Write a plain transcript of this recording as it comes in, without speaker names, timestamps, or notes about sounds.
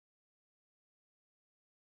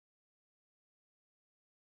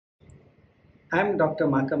I'm Dr.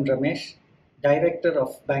 Makam Ramesh, Director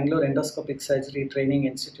of Bangalore Endoscopic Surgery Training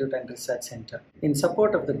Institute and Research Center. In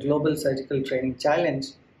support of the Global Surgical Training Challenge,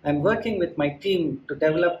 I'm working with my team to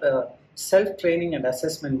develop a self-training and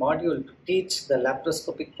assessment module to teach the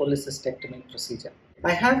laparoscopic cholecystectomy procedure.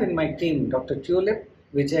 I have in my team Dr. Tulip,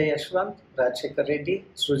 Vijay Yashwant, Rajshekar Reddy,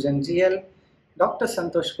 Srujan GL, Dr.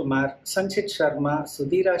 Santosh Kumar, Sanchit Sharma,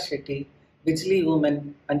 Sudhira Shetty, Bijli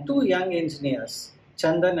Women, and two young engineers,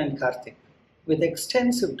 Chandan and Karthik. With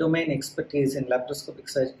extensive domain expertise in laparoscopic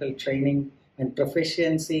surgical training and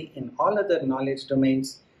proficiency in all other knowledge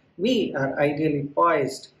domains, we are ideally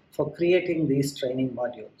poised for creating these training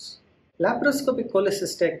modules. Laparoscopic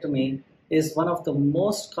cholecystectomy is one of the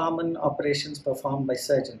most common operations performed by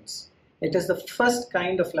surgeons. It is the first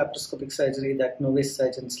kind of laparoscopic surgery that novice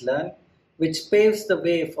surgeons learn, which paves the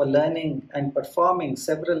way for learning and performing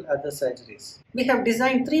several other surgeries. We have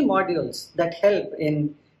designed 3 modules that help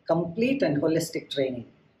in complete and holistic training.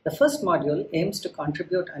 The first module aims to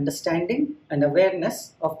contribute understanding and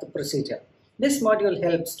awareness of the procedure. This module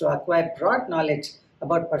helps to acquire broad knowledge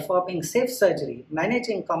about performing safe surgery,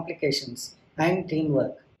 managing complications, and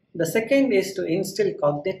teamwork. The second is to instill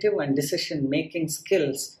cognitive and decision-making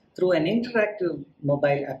skills through an interactive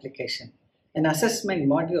mobile application. An assessment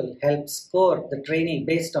module helps score the trainee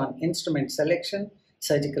based on instrument selection,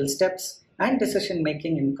 surgical steps, and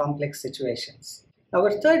decision-making in complex situations.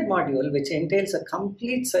 Our third module, which entails a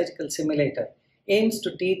complete surgical simulator, aims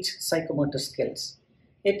to teach psychomotor skills.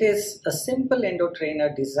 It is a simple endo trainer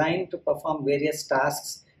designed to perform various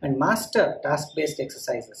tasks and master task-based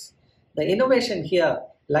exercises. The innovation here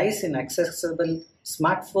lies in accessible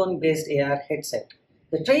smartphone-based AR headset.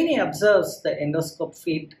 The trainee observes the endoscope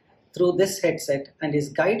feed through this headset and is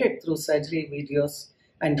guided through surgery videos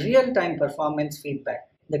and real-time performance feedback.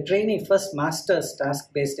 The trainee first masters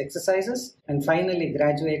task-based exercises and finally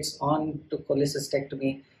graduates on to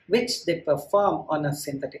cholecystectomy, which they perform on a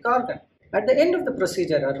synthetic organ. At the end of the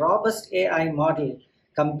procedure, a robust AI model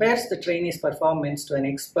compares the trainee's performance to an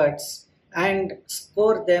expert's and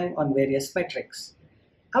score them on various metrics.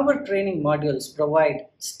 Our training modules provide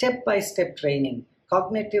step-by-step training,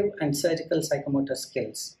 cognitive and surgical psychomotor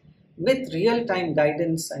skills. With real-time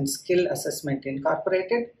guidance and skill assessment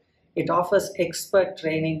incorporated, it offers expert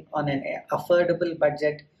training on an affordable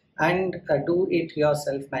budget and a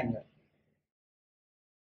do-it-yourself manual.